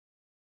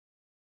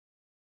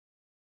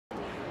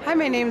Hi,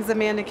 my name is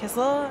Amanda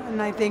Kissel,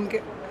 and I think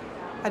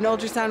an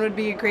ultrasound would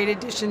be a great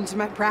addition to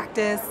my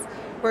practice.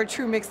 We're a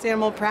true mixed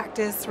animal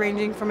practice,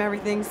 ranging from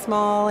everything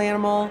small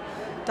animal,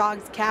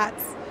 dogs,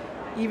 cats.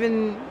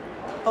 Even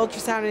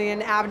ultrasounding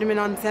an abdomen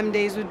on some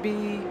days would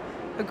be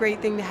a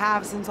great thing to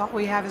have, since all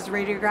we have is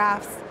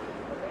radiographs.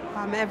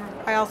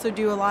 I also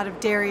do a lot of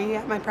dairy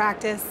at my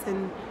practice,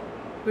 and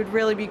it would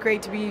really be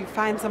great to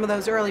find some of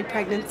those early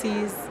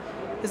pregnancies,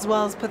 as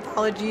well as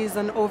pathologies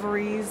on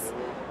ovaries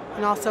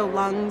and also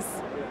lungs.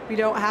 We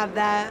don't have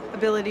that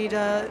ability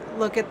to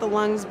look at the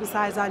lungs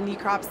besides on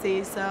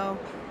necropsy, so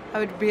that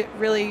would be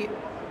really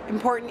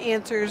important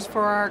answers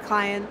for our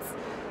clients,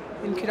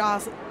 and could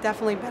also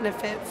definitely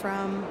benefit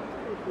from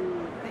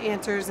the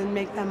answers and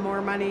make them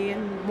more money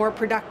and more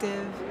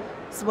productive,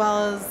 as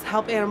well as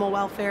help animal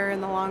welfare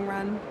in the long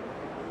run.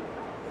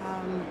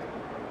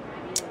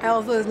 I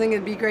also think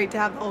it'd be great to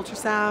have the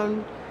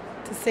ultrasound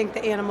to sync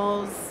the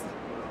animals,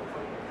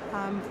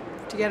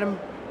 to get them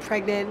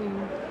pregnant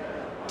and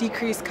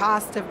decrease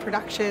cost of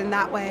production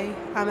that way.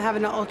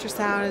 Having an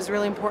ultrasound is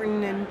really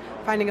important in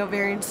finding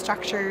ovarian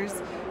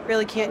structures.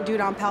 Really can't do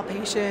it on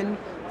palpation.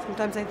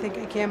 Sometimes I think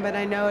I can, but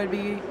I know it'd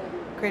be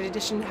a great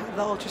addition to have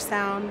the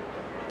ultrasound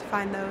to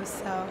find those.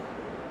 So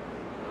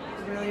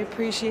I really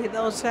appreciate the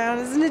ultrasound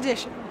as an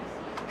addition.